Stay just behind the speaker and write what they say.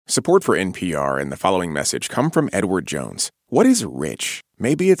Support for NPR and the following message come from Edward Jones. What is rich?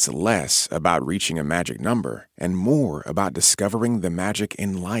 Maybe it's less about reaching a magic number and more about discovering the magic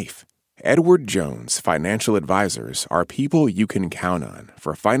in life. Edward Jones Financial Advisors are people you can count on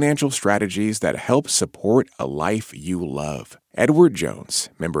for financial strategies that help support a life you love. Edward Jones,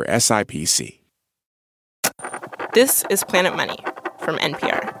 member SIPC. This is Planet Money from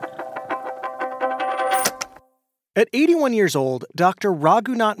NPR. At 81 years old, Dr.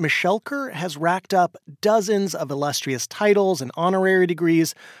 Raghunath Mashelkar has racked up dozens of illustrious titles and honorary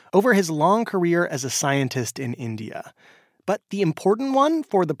degrees over his long career as a scientist in India. But the important one,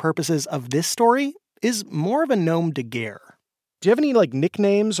 for the purposes of this story, is more of a nom de guerre. Do you have any,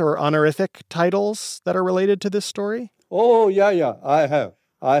 nicknames or honorific titles that are related to this story? Oh, yeah, I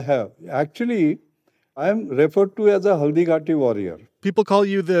have. Actually, I am referred to as a Haldigati warrior. People call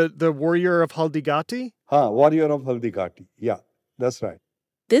you the warrior of Haldigati? Warrior of Haldigati. Yeah, that's right.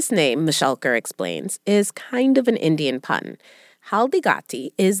 This name, Mashelkar explains, is kind of an Indian pun.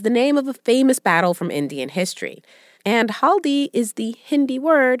 Haldigati is the name of a famous battle from Indian history. And haldi is the Hindi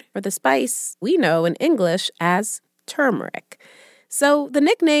word for the spice we know in English as turmeric. So the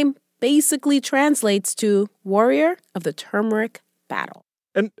nickname basically translates to warrior of the turmeric battle.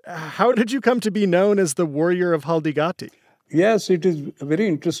 And how did you come to be known as the warrior of Haldigati? Yes, it is very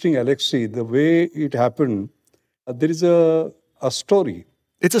interesting, Alexei, the way it happened. There is a story.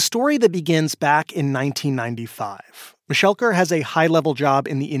 It's a story that begins back in 1995. Mashelkar has a high-level job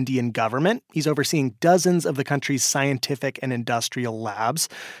in the Indian government. He's overseeing dozens of the country's scientific and industrial labs,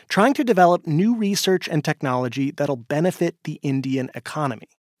 trying to develop new research and technology that'll benefit the Indian economy.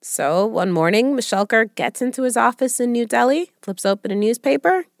 So one morning, Mashelkar gets into his office in New Delhi, flips open a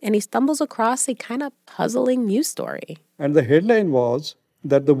newspaper, and he stumbles across a kind of puzzling news story. And the headline was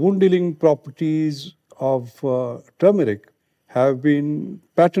that the wound-healing properties of turmeric have been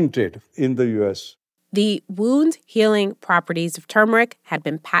patented in the U.S. The wound-healing properties of turmeric had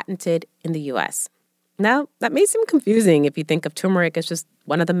been patented in the U.S. Now, that may seem confusing if you think of turmeric as just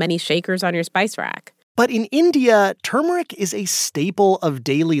one of the many shakers on your spice rack. But in India, turmeric is a staple of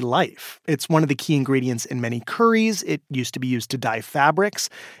daily life. It's one of the key ingredients in many curries. It used to be used to dye fabrics.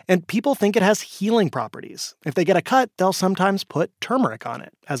 And people think it has healing properties. If they get a cut, they'll sometimes put turmeric on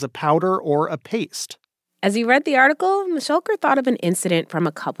it as a powder or a paste. As he read the article, Mashelkar thought of an incident from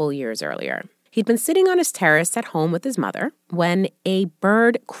a couple years earlier. He'd been sitting on his terrace at home with his mother when a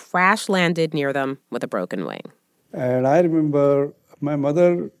bird crash-landed near them with a broken wing. And I remember my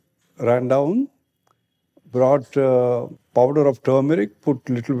mother ran down, brought powder of turmeric, put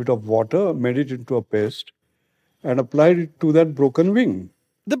a little bit of water, made it into a paste, and applied it to that broken wing.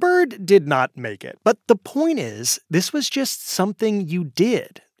 The bird did not make it. But the point is, this was just something you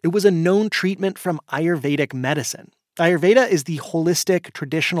did. It was a known treatment from Ayurvedic medicine. Ayurveda is the holistic,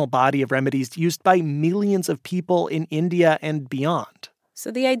 traditional body of remedies used by millions of people in India and beyond. So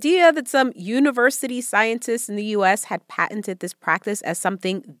the idea that some university scientists in the U.S. had patented this practice as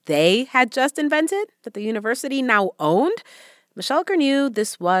something they had just invented, that the university now owned, Mashelkar knew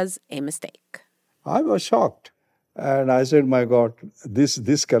this was a mistake. I was shocked. And I said, my God,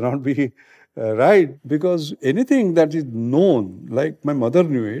 this cannot be right, because anything that is known, like my mother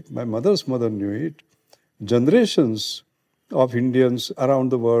knew it, my mother's mother knew it, generations of Indians around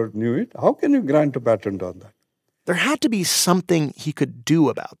the world knew it, how can you grant a patent on that? There had to be something he could do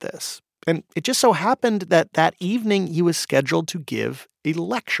about this. And it just so happened that evening he was scheduled to give a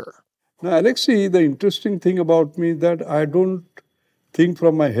lecture. Now, Alexei, the interesting thing about me is that I don't think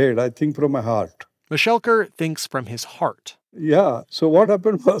from my head, I think from my heart. Mashelkar thinks from his heart. Yeah. So what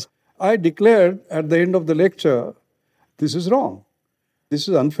happened was, I declared at the end of the lecture, this is wrong. This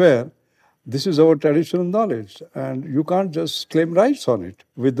is unfair. This is our traditional knowledge, and you can't just claim rights on it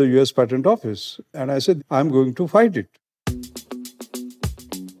with the US Patent Office. And I said, I'm going to fight it.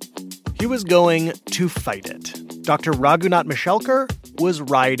 He was going to fight it. Dr. Raghunath Mashelkar was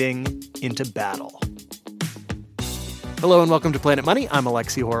riding into battle. Hello and welcome to Planet Money. I'm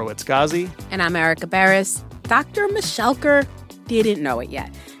Alexi Horowitz-Ghazi. And I'm Erica Barris. Dr. Mashelkar didn't know it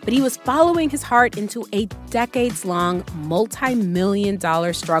yet, but he was following his heart into a decades-long,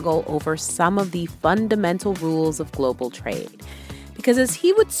 multi-million-dollar struggle over some of the fundamental rules of global trade. Because as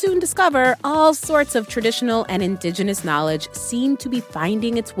he would soon discover, all sorts of traditional and indigenous knowledge seemed to be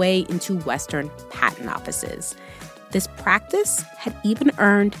finding its way into Western patent offices. This practice had even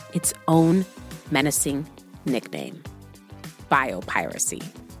earned its own menacing nickname, biopiracy.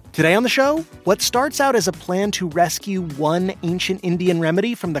 Today on the show, what starts out as a plan to rescue one ancient Indian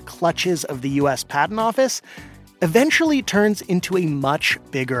remedy from the clutches of the U.S. Patent Office eventually turns into a much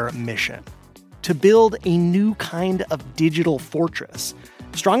bigger mission: to build a new kind of digital fortress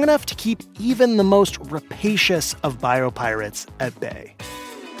strong enough to keep even the most rapacious of biopirates at bay.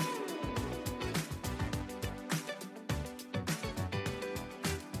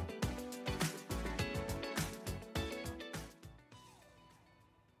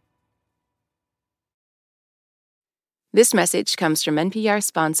 This message comes from NPR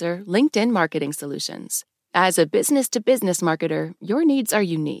sponsor LinkedIn Marketing Solutions. As a business-to-business marketer, your needs are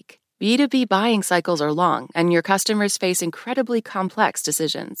unique. B2B buying cycles are long, and your customers face incredibly complex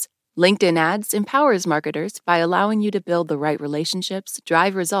decisions. LinkedIn Ads empowers marketers by allowing you to build the right relationships,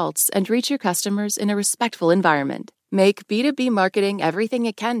 drive results, and reach your customers in a respectful environment. Make B2B marketing everything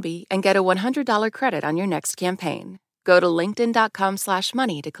it can be and get a $100 credit on your next campaign. Go to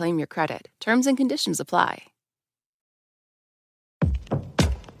linkedin.com/money to claim your credit. Terms and conditions apply.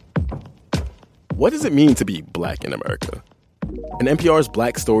 What does it mean to be Black in America? In NPR's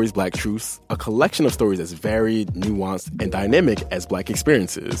Black Stories, Black Truths, a collection of stories as varied, nuanced, and dynamic as Black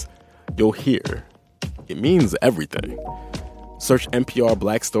experiences, you'll hear it means everything. Search NPR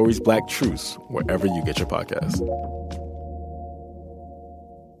Black Stories, Black Truths wherever you get your podcasts.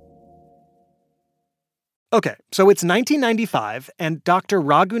 Okay, so it's 1995, and Dr.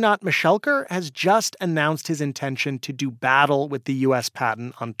 Raghunath Mishelkar has just announced his intention to do battle with the U.S.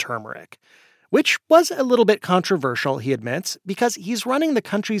 patent on turmeric, which was a little bit controversial, he admits, because he's running the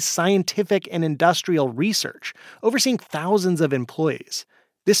country's scientific and industrial research, overseeing thousands of employees.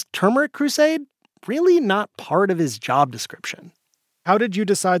 This turmeric crusade, really not part of his job description. How did you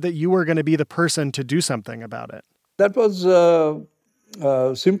decide that you were going to be the person to do something about it? That was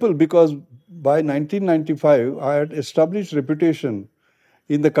simple because by 1995, I had established reputation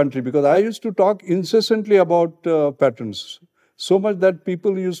in the country because I used to talk incessantly about patents. So much that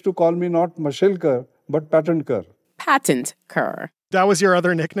people used to call me not Mishelkar, but Patentkar. Patentkar. That was your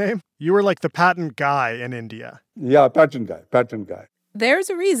other nickname? You were like the patent guy in India. Yeah, patent guy. There's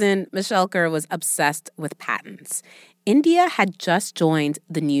a reason Mishelkar was obsessed with patents. India had just joined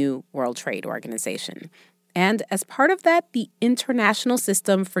the new World Trade Organization. And as part of that, the international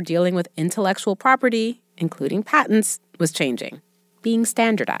system for dealing with intellectual property, including patents, was changing, being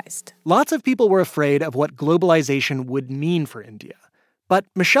standardized. Lots of people were afraid of what globalization would mean for India. But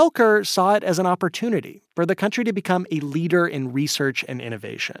Mishelkar saw it as an opportunity for the country to become a leader in research and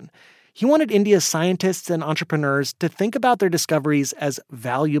innovation. He wanted India's scientists and entrepreneurs to think about their discoveries as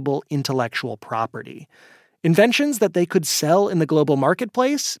valuable intellectual property, inventions that they could sell in the global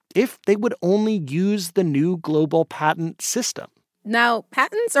marketplace if they would only use the new global patent system. Now,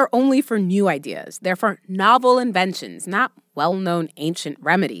 patents are only for new ideas. They're for novel inventions, not well-known ancient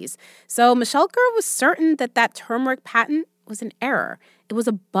remedies. So Mishelkar was certain that that turmeric patent was an error. It was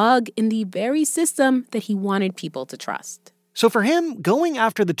a bug in the very system that he wanted people to trust. So for him, going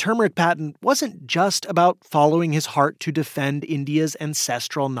after the turmeric patent wasn't just about following his heart to defend India's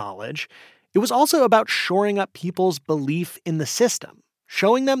ancestral knowledge. It was also about shoring up people's belief in the system,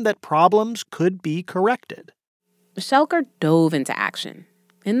 showing them that problems could be corrected. Mishelkar dove into action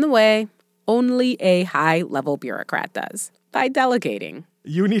in the way only a high-level bureaucrat does, by delegating.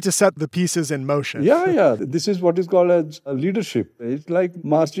 You need to set the pieces in motion. Yeah. This is what is called as leadership. It's like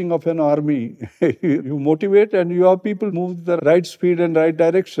marching of an army. You motivate and you have people move the right speed and right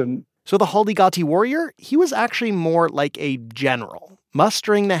direction. So the Haldigati warrior, he was actually more like a general,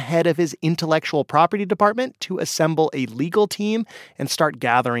 mustering the head of his intellectual property department to assemble a legal team and start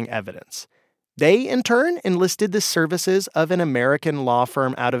gathering evidence. They, in turn, enlisted the services of an American law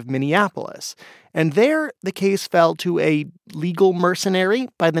firm out of Minneapolis. And there, the case fell to a legal mercenary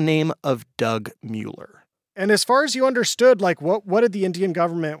by the name of Doug Mueller. And as far as you understood, what did the Indian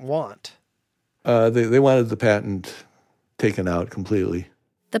government want? They wanted the patent taken out completely.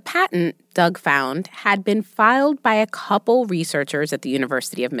 The patent Doug found had been filed by a couple researchers at the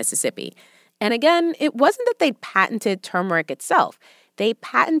University of Mississippi. And again, it wasn't that they patented turmeric itself. They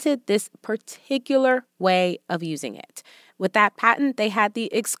patented this particular way of using it. With that patent, they had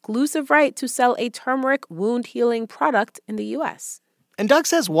the exclusive right to sell a turmeric wound healing product in the U.S. And Doug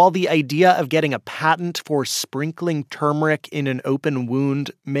says while the idea of getting a patent for sprinkling turmeric in an open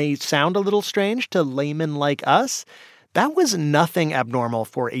wound may sound a little strange to laymen like us, that was nothing abnormal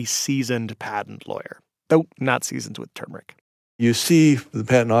for a seasoned patent lawyer, though not seasoned with turmeric. You see the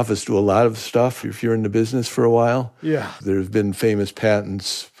patent office do a lot of stuff if you're in the business for a while. Yeah. There's been famous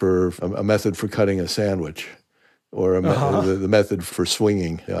patents for a method for cutting a sandwich or the method for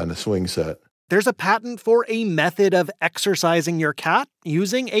swinging on a swing set. There's a patent for a method of exercising your cat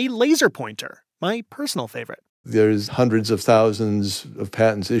using a laser pointer, my personal favorite. There's hundreds of thousands of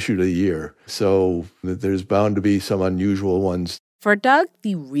patents issued a year, so there's bound to be some unusual ones. For Doug,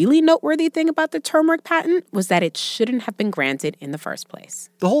 the really noteworthy thing about the turmeric patent was that it shouldn't have been granted in the first place.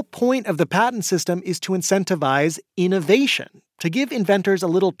 The whole point of the patent system is to incentivize innovation, to give inventors a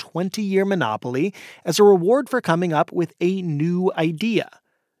little 20-year monopoly as a reward for coming up with a new idea.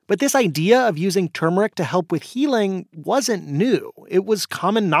 But this idea of using turmeric to help with healing wasn't new. It was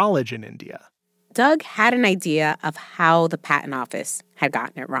common knowledge in India. Doug had an idea of how the patent office had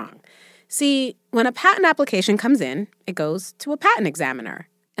gotten it wrong. See, when a patent application comes in, it goes to a patent examiner.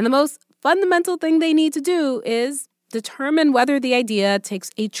 And the most fundamental thing they need to do is determine whether the idea takes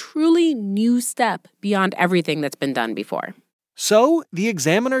a truly new step beyond everything that's been done before. So the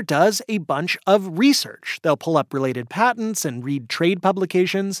examiner does a bunch of research. They'll pull up related patents and read trade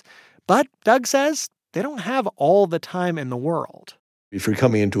publications. But Doug says they don't have all the time in the world. If you're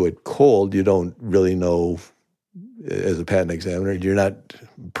coming into it cold, you don't really know. As a patent examiner, you're not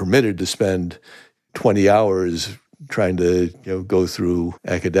permitted to spend 20 hours trying to go through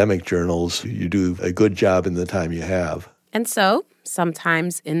academic journals. You do a good job in the time you have. And so,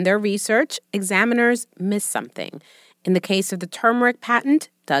 sometimes in their research, examiners miss something. In the case of the turmeric patent,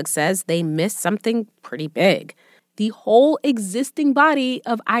 Doug says they missed something pretty big. The whole existing body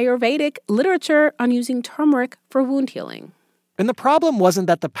of Ayurvedic literature on using turmeric for wound healing. And the problem wasn't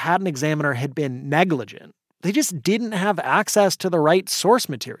that the patent examiner had been negligent. They just didn't have access to the right source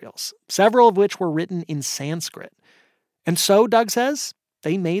materials, several of which were written in Sanskrit. And so, Doug says,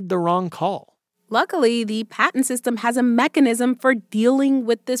 they made the wrong call. Luckily, the patent system has a mechanism for dealing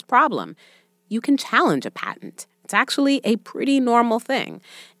with this problem. You can challenge a patent. It's actually a pretty normal thing.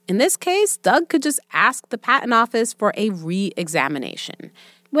 In this case, Doug could just ask the patent office for a re-examination,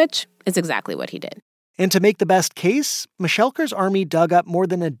 which is exactly what he did. And to make the best case, Mishelker's army dug up more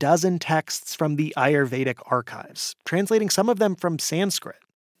than a dozen texts from the Ayurvedic archives, translating some of them from Sanskrit.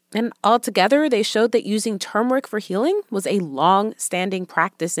 And altogether, they showed that using turmeric for healing was a long-standing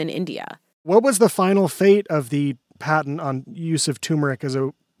practice in India. What was the final fate of the patent on use of turmeric as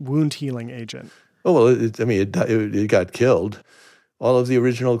a wound healing agent? Oh, well, it got killed. All of the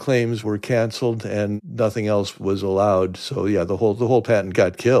original claims were canceled and nothing else was allowed. So, yeah, the whole patent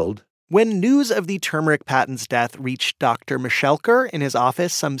got killed. When news of the turmeric patent's death reached Dr. Mishelker in his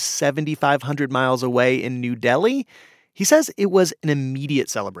office some 7,500 miles away in New Delhi, he says it was an immediate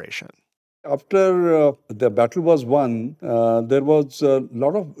celebration. After the battle was won, there was a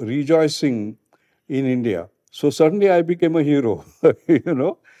lot of rejoicing in India. So suddenly I became a hero,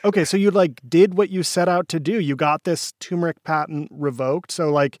 Okay, so you did what you set out to do. You got this turmeric patent revoked.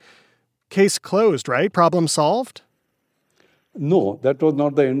 So case closed, right? Problem solved? No, that was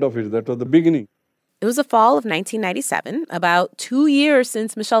not the end of it. That was the beginning. It was the fall of 1997, about 2 years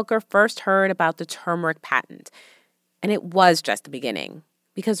since Mishelker first heard about the turmeric patent. And it was just the beginning.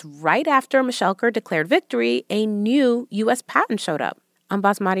 Because right after Mishelker declared victory, a new U.S. patent showed up on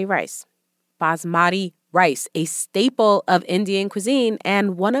basmati rice. Basmati rice, a staple of Indian cuisine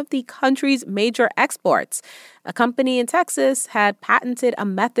and one of the country's major exports. A company in Texas had patented a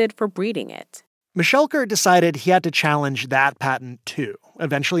method for breeding it. Mishelker decided he had to challenge that patent too,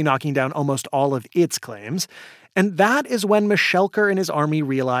 eventually knocking down almost all of its claims. And that is when Mishelker and his army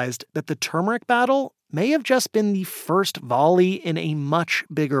realized that the turmeric battle may have just been the first volley in a much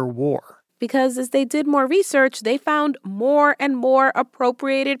bigger war. Because as they did more research, they found more and more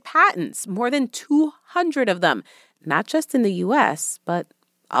appropriated patents, more than 200 of them, not just in the U.S., but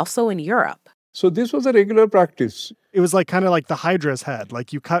also in Europe. So this was a regular practice. It was kind of like the Hydra's head.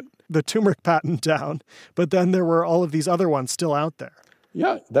 You cut the turmeric patent down, but then there were all of these other ones still out there.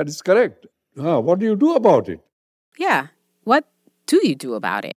 Yeah, that is correct. What do you do about it? Yeah, what do you do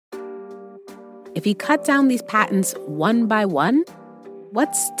about it? If you cut down these patents one by one,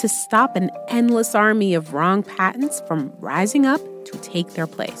 what's to stop an endless army of wrong patents from rising up to take their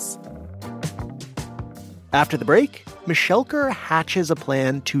place? After the break, Mishelker hatches a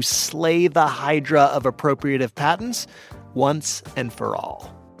plan to slay the hydra of appropriative patents once and for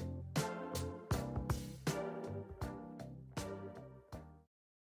all.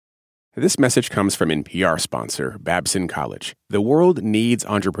 This message comes from NPR sponsor Babson College. The world needs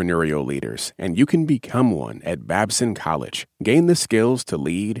entrepreneurial leaders, and you can become one at Babson College. Gain the skills to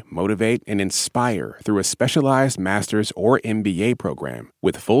lead, motivate, and inspire through a specialized master's or MBA program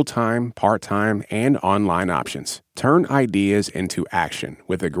with full-time, part-time, and online options. Turn ideas into action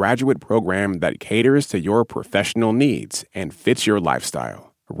with a graduate program that caters to your professional needs and fits your lifestyle.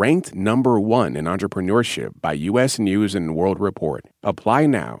 Ranked number 1 in entrepreneurship by U.S. News & World Report. Apply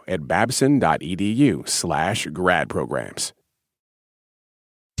now at babson.edu/grad programs.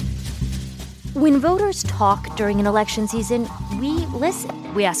 When voters talk during an election season, we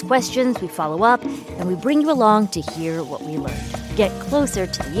listen. We ask questions, we follow up, and we bring you along to hear what we learned. Get closer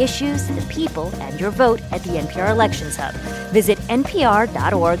to the issues, the people, and your vote at the NPR Elections Hub. Visit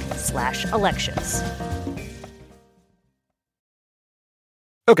npr.org/elections.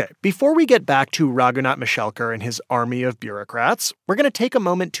 Okay, before we get back to Raghunath Mishalkar and his army of bureaucrats, we're going to take a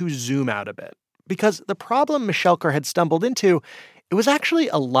moment to zoom out a bit. Because the problem Mishalkar had stumbled into, it was actually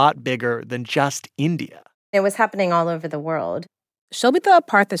a lot bigger than just India. It was happening all over the world. Shobita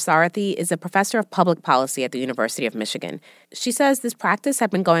Parthasarathi is a professor of public policy at the University of Michigan. She says this practice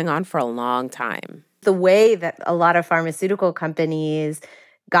had been going on for a long time. The way that a lot of pharmaceutical companies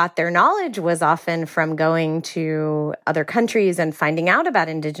got their knowledge was often from going to other countries and finding out about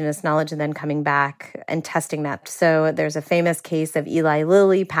indigenous knowledge and then coming back and testing that. So there's a famous case of Eli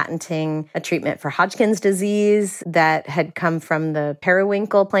Lilly patenting a treatment for Hodgkin's disease that had come from the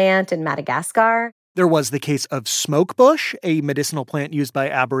periwinkle plant in Madagascar. There was the case of smokebush, a medicinal plant used by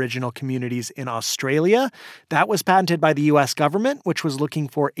Aboriginal communities in Australia. That was patented by the U.S. government, which was looking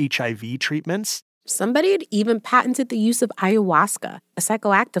for HIV treatments. Somebody had even patented the use of ayahuasca, a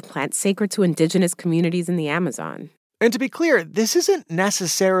psychoactive plant sacred to indigenous communities in the Amazon. And to be clear, this isn't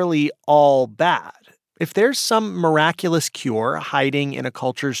necessarily all bad. If there's some miraculous cure hiding in a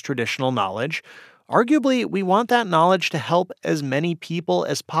culture's traditional knowledge, arguably we want that knowledge to help as many people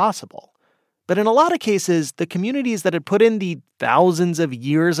as possible. But in a lot of cases, the communities that had put in the thousands of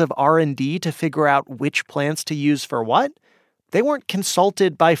years of R&D to figure out which plants to use for what, they weren't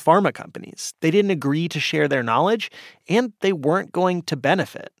consulted by pharma companies. They didn't agree to share their knowledge, and they weren't going to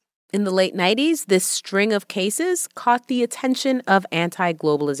benefit. In the late 90s, this string of cases caught the attention of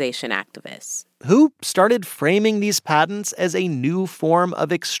anti-globalization activists, who started framing these patents as a new form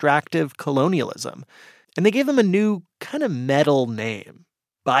of extractive colonialism. And they gave them a new kind of metal name,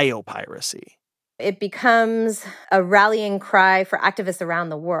 biopiracy. It becomes a rallying cry for activists around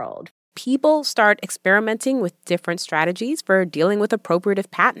the world. People start experimenting with different strategies for dealing with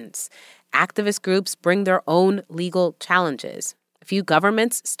appropriative patents. Activist groups bring their own legal challenges. A few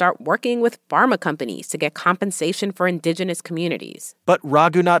governments start working with pharma companies to get compensation for indigenous communities. But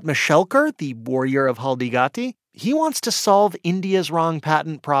Raghunath Mishalkar, the warrior of Haldigati, he wants to solve India's wrong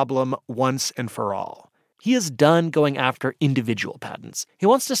patent problem once and for all. He is done going after individual patents. He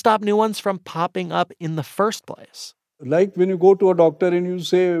wants to stop new ones from popping up in the first place. Like when you go to a doctor and you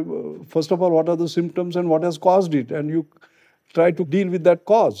say, first of all, what are the symptoms and what has caused it? And you try to deal with that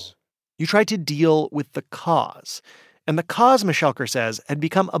cause. You try to deal with the cause. And the cause, Mishalkar says, had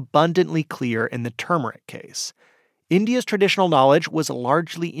become abundantly clear in the turmeric case. India's traditional knowledge was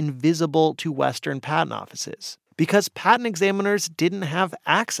largely invisible to Western patent offices because patent examiners didn't have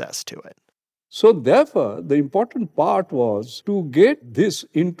access to it. So therefore, the important part was to get this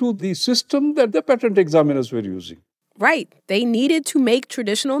into the system that the patent examiners were using. Right. They needed to make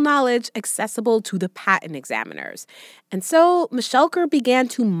traditional knowledge accessible to the patent examiners. And so Mishalkar began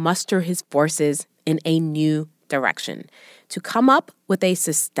to muster his forces in a new direction to come up with a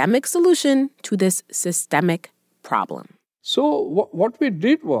systemic solution to this systemic problem. So what we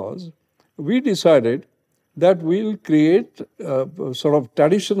did was we decided that we'll create a sort of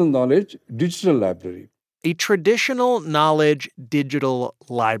traditional knowledge digital library. A traditional knowledge digital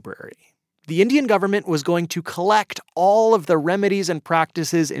library. The Indian government was going to collect all of the remedies and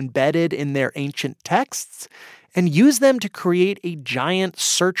practices embedded in their ancient texts and use them to create a giant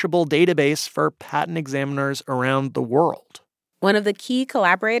searchable database for patent examiners around the world. One of the key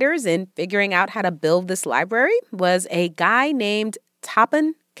collaborators in figuring out how to build this library was a guy named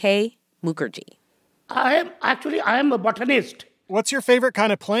Tapan K. Mukherjee. I am a botanist. What's your favorite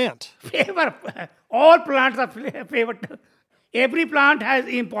kind of plant? All plants are favorite. Every plant has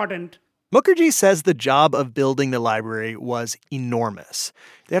important. Mukherjee says the job of building the library was enormous.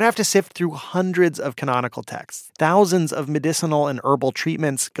 They'd have to sift through hundreds of canonical texts, thousands of medicinal and herbal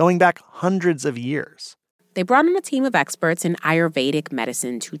treatments going back hundreds of years. They brought in a team of experts in Ayurvedic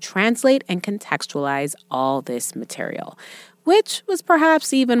medicine to translate and contextualize all this material, which was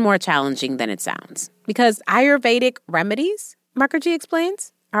perhaps even more challenging than it sounds. Because Ayurvedic remedies, Mukherjee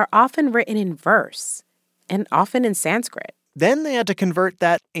explains, are often written in verse and often in Sanskrit. Then they had to convert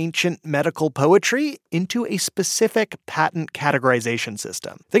that ancient medical poetry into a specific patent categorization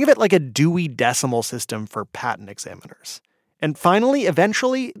system. Think of it like a Dewey Decimal System for patent examiners. And finally,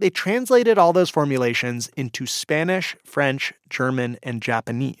 eventually, they translated all those formulations into Spanish, French, German, and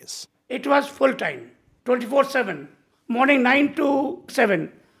Japanese. It was full-time, 24/7, morning 9 to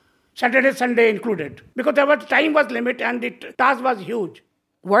 7, Saturday, Sunday included, because time was limit and the task was huge.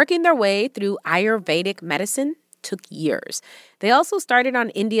 Working their way through Ayurvedic medicine, took years. They also started on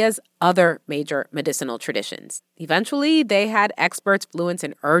India's other major medicinal traditions. Eventually, they had experts fluent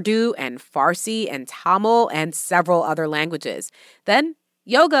in Urdu and Farsi and Tamil and several other languages. Then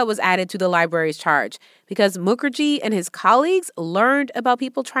yoga was added to the library's charge because Mukherjee and his colleagues learned about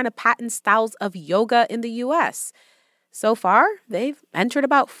people trying to patent styles of yoga in the U.S. So far, they've entered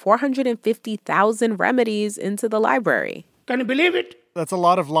about 450,000 remedies into the library. Can you believe it? That's a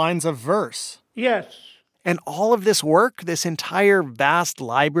lot of lines of verse. Yes. And all of this work, this entire vast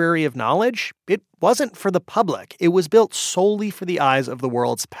library of knowledge, it wasn't for the public. It was built solely for the eyes of the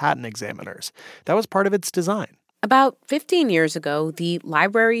world's patent examiners. That was part of its design. About 15 years ago, the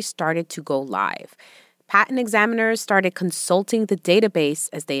library started to go live. Patent examiners started consulting the database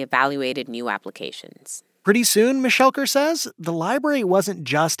as they evaluated new applications. Pretty soon, Michelker says, the library wasn't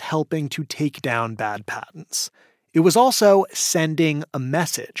just helping to take down bad patents. It was also sending a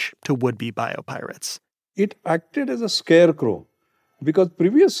message to would-be biopirates. It acted as a scarecrow because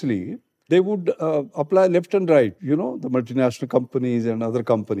previously they would apply left and right, the multinational companies and other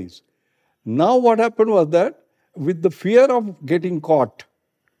companies. Now what happened was that with the fear of getting caught,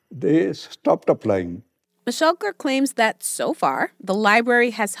 they stopped applying. Michelker claims that so far, the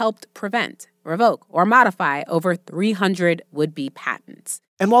library has helped prevent, revoke, or modify over 300 would-be patents.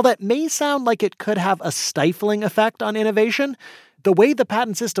 And while that may sound like it could have a stifling effect on innovation, the way the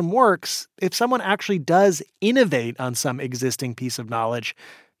patent system works, if someone actually does innovate on some existing piece of knowledge,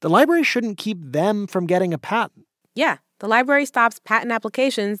 the library shouldn't keep them from getting a patent. Yeah, the library stops patent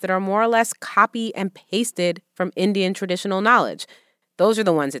applications that are more or less copy and pasted from Indian traditional knowledge. Those are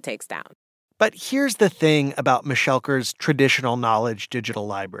the ones it takes down. But here's the thing about Michelker's traditional knowledge digital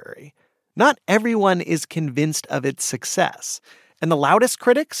library. Not everyone is convinced of its success, and the loudest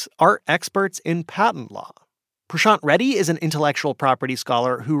critics are experts in patent law. Prashant Reddy is an intellectual property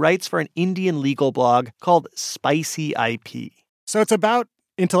scholar who writes for an Indian legal blog called Spicy IP. So it's about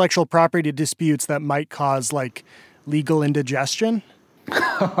intellectual property disputes that might cause, legal indigestion?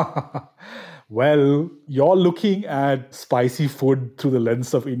 Well, you're looking at spicy food through the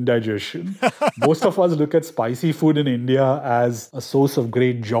lens of indigestion. Most of us look at spicy food in India as a source of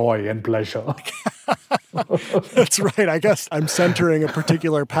great joy and pleasure. That's right. I guess I'm centering a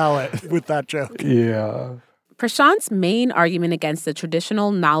particular palate with that joke. Yeah. Prashant's main argument against the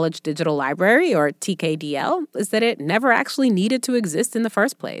traditional knowledge digital library, or TKDL, is that it never actually needed to exist in the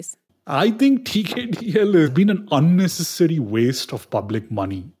first place. I think TKDL has been an unnecessary waste of public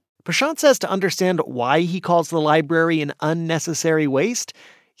money. Prashant says to understand why he calls the library an unnecessary waste,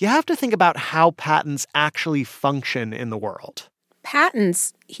 you have to think about how patents actually function in the world.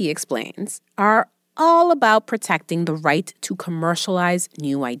 Patents, he explains, are all about protecting the right to commercialize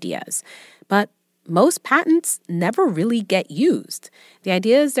new ideas. But most patents never really get used. The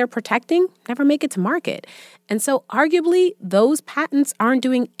ideas they're protecting never make it to market. And so arguably, those patents aren't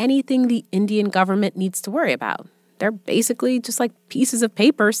doing anything the Indian government needs to worry about. They're basically just like pieces of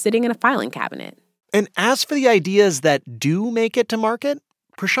paper sitting in a filing cabinet. And as for the ideas that do make it to market,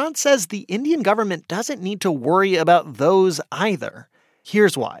 Prashant says the Indian government doesn't need to worry about those either.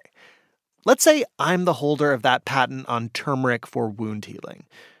 Here's why. Let's say I'm the holder of that patent on turmeric for wound healing.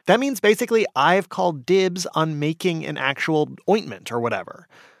 That means basically I've called dibs on making an actual ointment or whatever.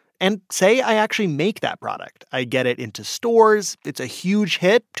 And say I actually make that product. I get it into stores, it's a huge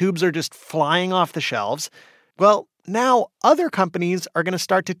hit, tubes are just flying off the shelves. Well, now other companies are going to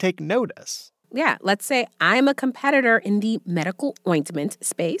start to take notice. Yeah, let's say I'm a competitor in the medical ointment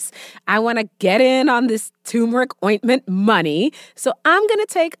space. I want to get in on this turmeric ointment money. So I'm going to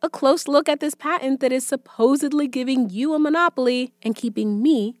take a close look at this patent that is supposedly giving you a monopoly and keeping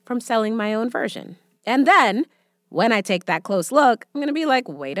me from selling my own version. And then, when I take that close look, I'm going to be like,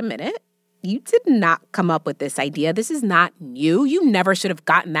 wait a minute. You did not come up with this idea. This is not new. You never should have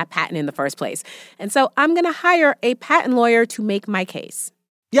gotten that patent in the first place. And so I'm going to hire a patent lawyer to make my case.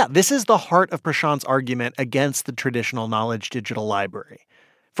 Yeah, this is the heart of Prashant's argument against the traditional knowledge digital library.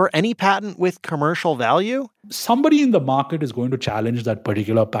 For any patent with commercial value, somebody in the market is going to challenge that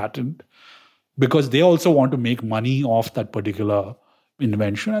particular patent because they also want to make money off that particular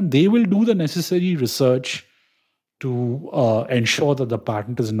invention, and they will do the necessary research to ensure that the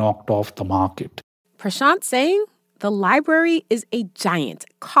patent is knocked off the market. Prashant's saying the library is a giant,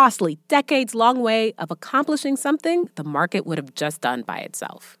 costly, decades-long way of accomplishing something the market would have just done by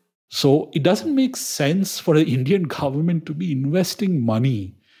itself. So it doesn't make sense for the Indian government to be investing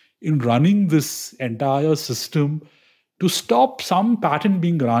money in running this entire system to stop some patent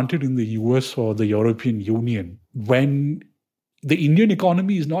being granted in the US or the European Union when the Indian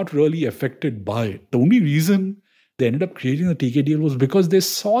economy is not really affected by it. The only reason they ended up creating the TKDL was because they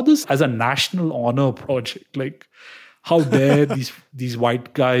saw this as a national honor project. Like, how dare these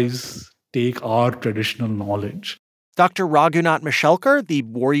white guys take our traditional knowledge? Dr. Raghunath Mishelkar, the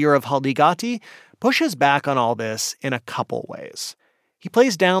warrior of Haldigati, pushes back on all this in a couple ways. He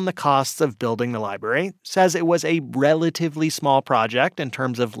plays down the costs of building the library, says it was a relatively small project in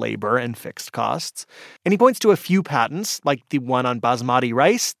terms of labor and fixed costs, and he points to a few patents, like the one on basmati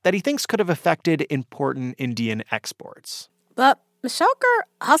rice, that he thinks could have affected important Indian exports. But Mishelkar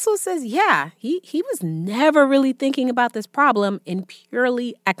also says, he was never really thinking about this problem in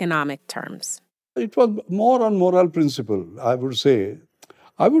purely economic terms. It was more on moral principle, I would say.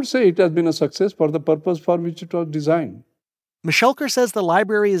 I would say it has been a success for the purpose for which it was designed. Mishelkar says the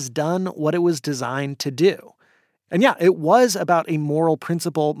library has done what it was designed to do. And it was about a moral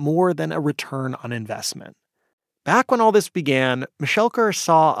principle more than a return on investment. Back when all this began, Mishelkar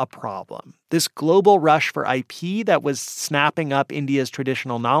saw a problem. This global rush for IP that was snapping up India's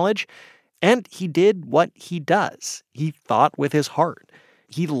traditional knowledge. And he did what he does. He thought with his heart.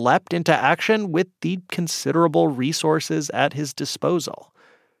 He leapt into action with the considerable resources at his disposal.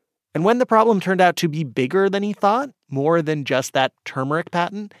 And when the problem turned out to be bigger than he thought, more than just that turmeric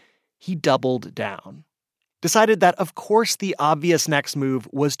patent, he doubled down. Decided that, of course, the obvious next move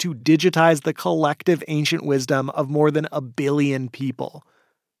was to digitize the collective ancient wisdom of more than 1 billion people.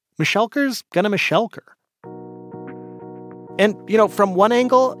 Mishelkar's gonna Mishelkar. And, from one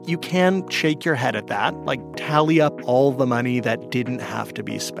angle, you can shake your head at that, like tally up all the money that didn't have to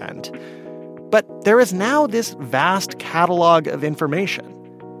be spent. But there is now this vast catalog of information.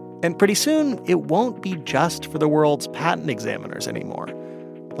 And pretty soon, it won't be just for the world's patent examiners anymore.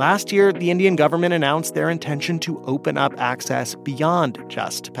 Last year, the Indian government announced their intention to open up access beyond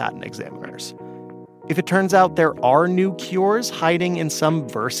just patent examiners. If it turns out there are new cures hiding in some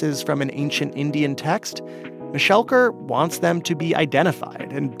verses from an ancient Indian text, Mishelkar wants them to be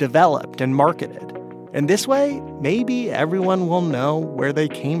identified and developed and marketed. And this way, maybe everyone will know where they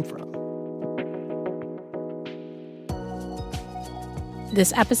came from.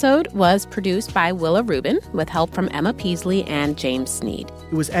 This episode was produced by Willa Rubin with help from Emma Peasley and James Sneed.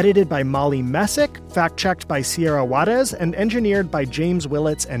 It was edited by Molly Messick, fact-checked by Sierra Juarez, and engineered by James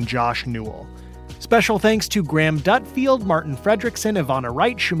Willits and Josh Newell. Special thanks to Graham Dutfield, Martin Fredrickson, Ivana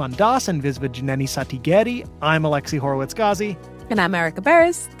Wright, Shuman Das, and Visvajaneni Satigeri. I'm Alexi Horowitz-Ghazi. And I'm Erica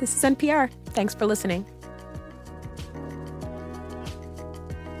Beres. This is NPR. Thanks for listening.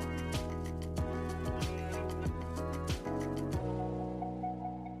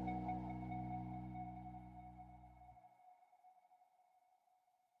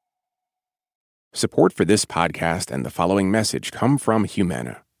 Support for this podcast and the following message come from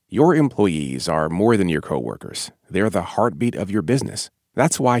Humana. Your employees are more than your coworkers. They're the heartbeat of your business.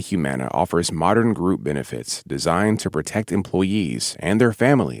 That's why Humana offers modern group benefits designed to protect employees and their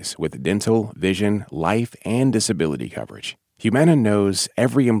families with dental, vision, life, and disability coverage. Humana knows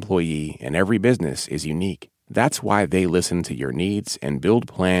every employee and every business is unique. That's why they listen to your needs and build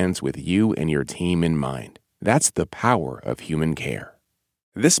plans with you and your team in mind. That's the power of human care.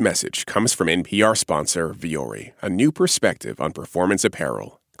 This message comes from NPR sponsor Vuori, a new perspective on performance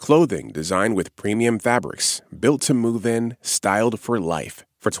apparel. Clothing designed with premium fabrics, built to move in, styled for life.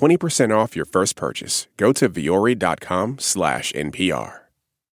 For 20% off your first purchase, go to vuori.com/NPR.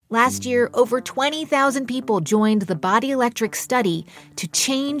 Last year, over 20,000 people joined the Body Electric study to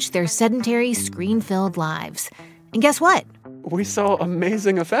change their sedentary, screen-filled lives. And guess what? We saw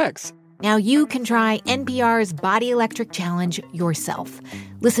amazing effects. Now you can try NPR's Body Electric Challenge yourself.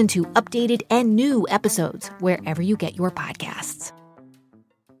 Listen to updated and new episodes wherever you get your podcasts.